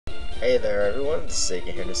Hey there everyone, this is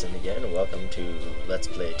Sega Henderson again, and welcome to Let's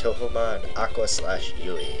Play Touhoumon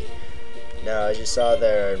Aqua/Yui. Now, as you saw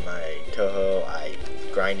there in my Touhou, I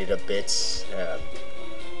grinded a bit.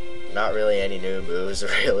 Not really any new moves,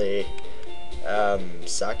 really.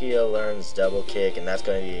 Sakio learns double kick, and that's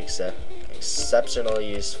going to be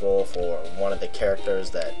exceptionally useful for one of the characters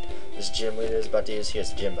that this gym leader is about to use. Here's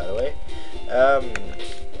the gym, by the way.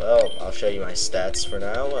 Well, I'll show you my stats for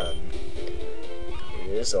now.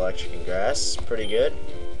 It is electric and grass, pretty good.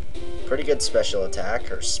 Pretty good special attack.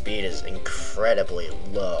 Her speed is incredibly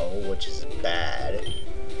low, which is bad.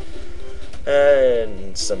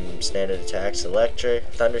 And some standard attacks: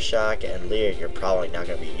 electric, thundershock, and leer you're probably not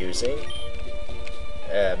going to be using.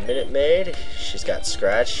 Minute Maid, she's got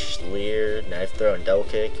scratch, leer, knife throw, and double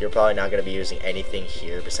kick. You're probably not going to be using anything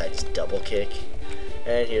here besides double kick.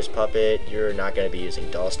 And here's Puppet, you're not going to be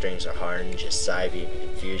using dull strings or harden, just side beam,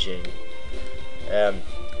 confusion.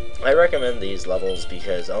 I recommend these levels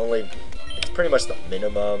because it's pretty much the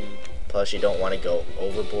minimum, plus you don't want to go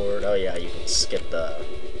overboard. Oh yeah, you can skip the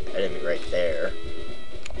enemy right there.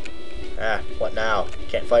 Ah, what now?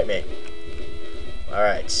 Can't fight me.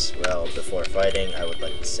 Alright, well, before fighting, I would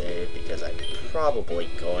like to save because I'm probably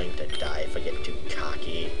going to die if I get too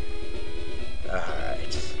cocky.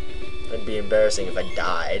 Alright. It'd be embarrassing if I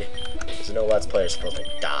died, because no Let's Player is supposed to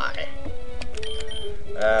die.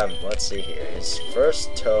 Let's see here. His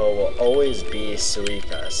first toe will always be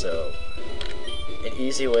Suika, so an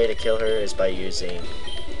easy way to kill her is by using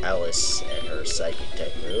Alice and her psychic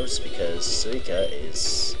type moves, because Suika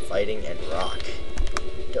is fighting and rock.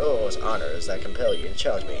 Touhou's honors that compel you to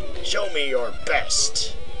challenge me. Show me your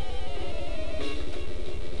best!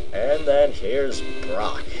 And then here's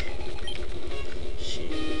Brock.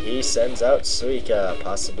 He sends out Suika,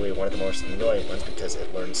 possibly one of the most annoying ones because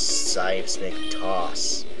it learns Seismic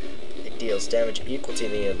Toss. It deals damage equal to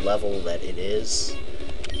the level that it is.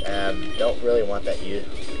 Don't really want that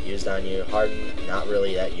used on you. Harden, not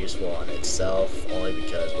really that useful on itself, only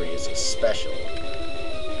because we're using special.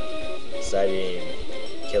 Side beam,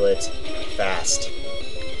 kill it fast.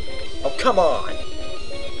 Oh, come on!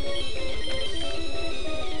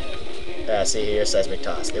 See here, Seismic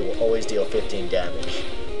Toss. It will always deal 15 damage.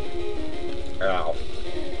 Ow.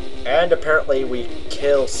 And apparently we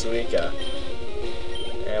kill Suika.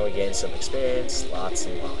 And we gain some experience, lots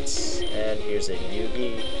and lots. And here's a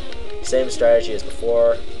Yugi. Same strategy as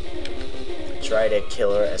before. Try to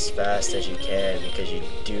kill her as fast as you can because you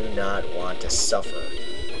do not want to suffer.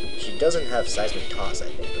 She doesn't have Seismic Toss, I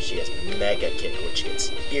think, but she has Mega Kick, which gets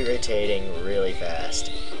irritating really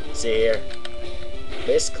fast. See here?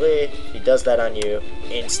 Basically, if he does that on you,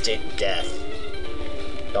 instant death.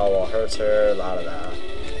 Doll wall hurts her, la la la.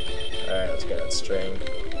 Alright, let's get that string.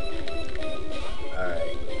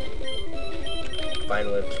 Alright. Vine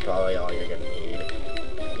Whip's probably all you're gonna need.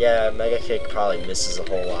 Yeah, Mega Kick probably misses a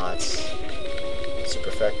whole lot. Super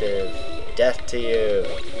effective. Death to you.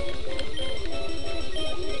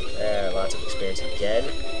 And lots of experience again.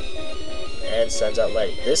 And sends out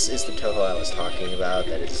Letty. This is the Touhou I was talking about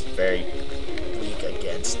that is very weak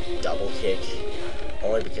against double kick.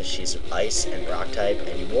 Only because she's ice and rock type,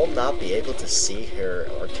 and you will not be able to see her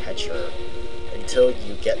or catch her until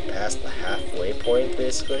you get past the halfway point,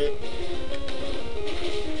 basically.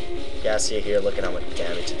 Yeah, see here, look at how much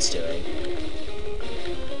damage it's doing.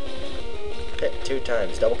 Hit 2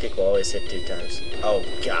 times. Double kick will always hit 2 times. Oh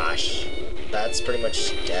gosh. That's pretty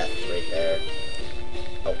much death right there.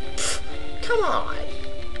 Oh, pff, come on!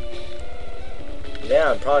 Yeah,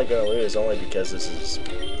 I'm probably gonna lose only because this is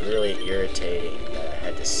really irritating that I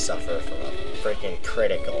had to suffer from a freaking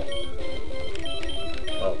critical.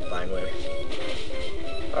 Oh, Vine Whip.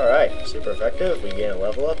 Alright, super effective. We gain a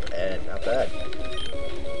level up, and not bad.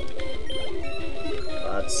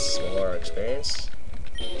 Lots more experience.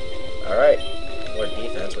 Alright, more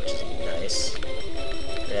defense, which is nice.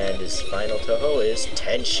 And his final Touhou is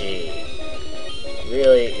Tenshi.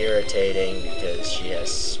 Really irritating because she has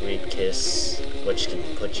Sweet Kiss, which can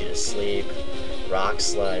put you to sleep, Rock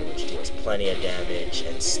Slide, which deals plenty of damage,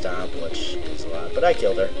 and Stomp, which is a lot. But I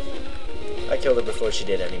killed her. I killed her before she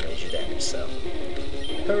did any major damage, so.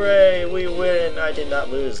 Hooray, we win! I did not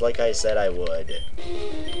lose like I said I would.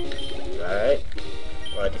 Alright.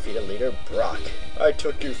 Well, I defeated leader Brock. I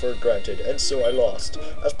took you for granted, and so I lost.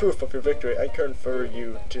 As proof of your victory, I confer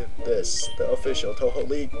you to this, the official Touhou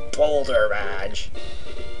League Boulder Badge.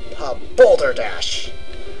 Boulder Dash!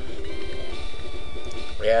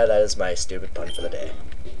 Yeah, that is my stupid pun for the day.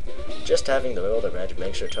 Just having the Boulder Badge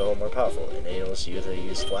makes your Touhou more powerful. Enables you to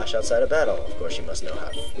use Flash outside of battle. Of course, you must know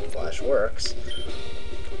how Flash works.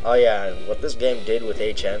 Oh yeah, what this game did with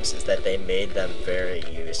HMs is that they made them very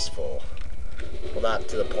useful. Well, not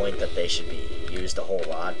to the point that they should be used a whole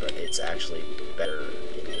lot, but it's actually better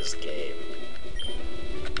in this game.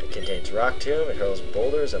 It contains Rock Tomb, it hurls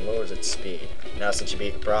boulders, and lowers its speed. Now since you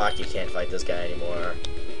beat Brock, you can't fight this guy anymore.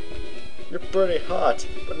 You're pretty hot,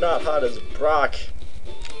 but not hot as Brock.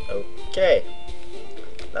 Okay.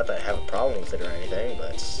 Not that I have a problem with it or anything,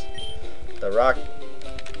 but the Rock...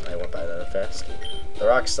 I went by that fast. The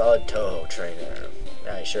rock solid Touhou trainer.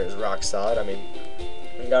 Yeah, he sure is rock solid. I mean,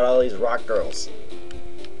 we got all these rock girls.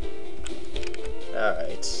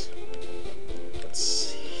 Alright.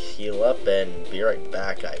 Let's heal up and be right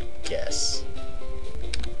back, I guess.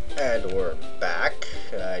 And we're back.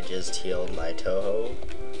 I just healed my Touhou.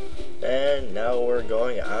 And now we're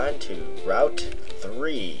going on to Route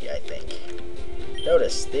 3, I think.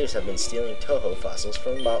 Notice, thieves have been stealing Touhou fossils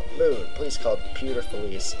from Mount Moon. Please call Computer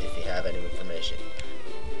Police if you have any information.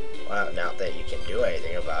 Well, not that you can do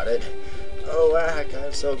anything about it. Oh, Whack,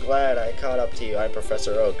 I'm so glad I caught up to you. I'm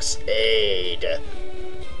Professor Oak's aide.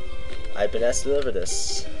 I've been asked to deliver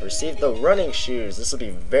this. Receive the running shoes. This will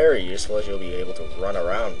be very useful as you'll be able to run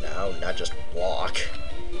around now, not just walk.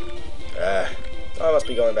 I must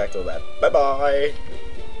be going back to the lab. Bye-bye.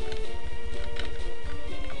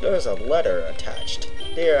 There's a letter attached.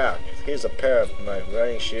 Dear Al, here's a pair of my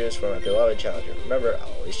running shoes for my beloved challenger. Remember,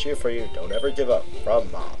 I'll always cheer for you. Don't ever give up.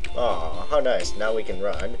 From Mom. Aw, how nice. Now we can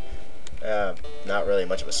run. Not really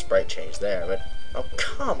much of a sprite change there, but... Oh,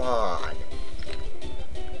 come on.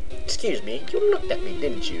 Excuse me, you looked at me,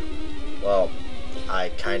 didn't you? Well, I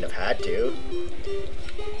kind of had to.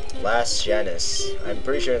 Last Janice. I'm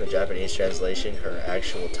pretty sure in the Japanese translation, her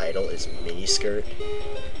actual title is miniskirt.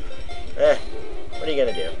 What are you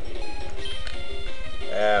gonna do?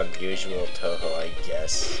 Usual Touhou, I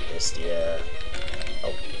guess. Mistia.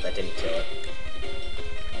 Oh, that didn't kill it.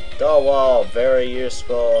 Doll wall, very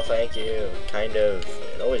useful, thank you. Kind of,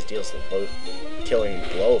 it always deals the killing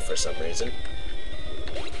blow for some reason.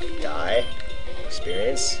 Die.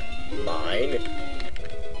 Experience. Mine.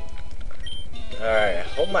 Alright, I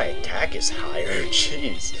hope my attack is higher.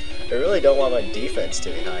 Jeez. I really don't want my defense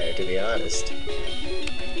to be higher, to be honest.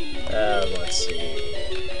 Let's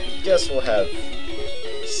see. Guess we'll have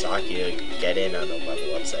Sakia get in on the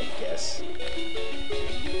level ups, I guess.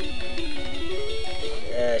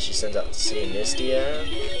 Yeah, she sends out to see Mistia.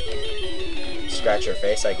 Scratch her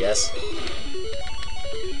face, I guess.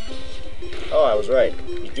 Oh, I was right.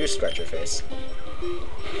 You do scratch your face.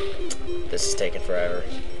 This is taking forever.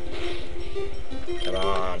 Come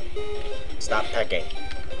on. Stop pecking.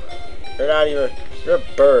 You're not even... You're a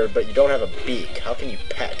bird, but you don't have a beak. How can you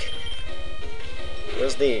peck?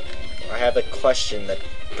 Where's the... I have a question that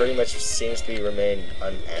pretty much seems to be remain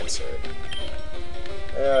unanswered.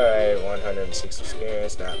 Alright, 106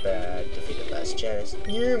 experience, not bad. Defeated last chance.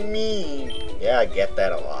 You're mean! Yeah, I get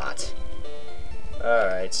that a lot.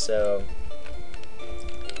 Alright, so...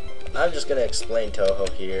 I'm just gonna explain Touhou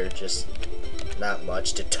here, just not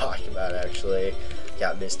much to talk about actually.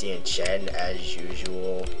 Got Misty and Chen as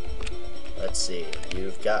usual. Let's see,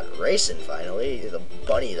 you've got Racing finally, the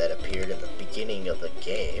bunny that appeared in the beginning of the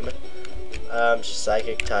game.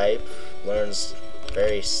 Psychic type, learns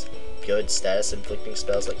very good status inflicting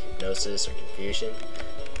spells like Hypnosis or Confusion.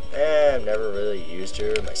 I've never really used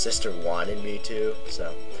her, my sister wanted me to,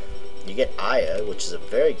 so. You get Aya, which is a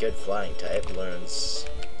very good flying type, learns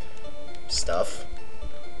stuff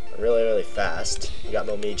really, really fast. You got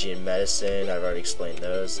Momiji and Medicine, I've already explained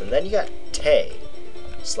those. And then you got Tay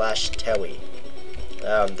 / Tewi.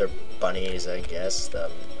 They're bunnies, I guess.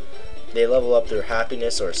 They level up through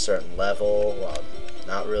happiness or a certain level. Well,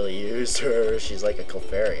 not really used her. She's like a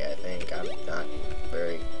Clefairy, I think. I'm not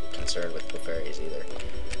very concerned with Clefairies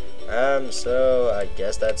either. So I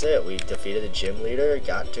guess that's it. We defeated the gym leader,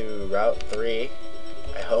 got to Route 3,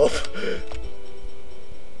 I hope.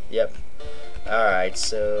 Yep. Alright,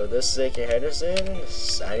 so this is A.K. Henderson,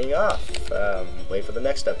 signing off. Wait for the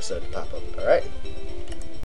next episode to pop up, alright?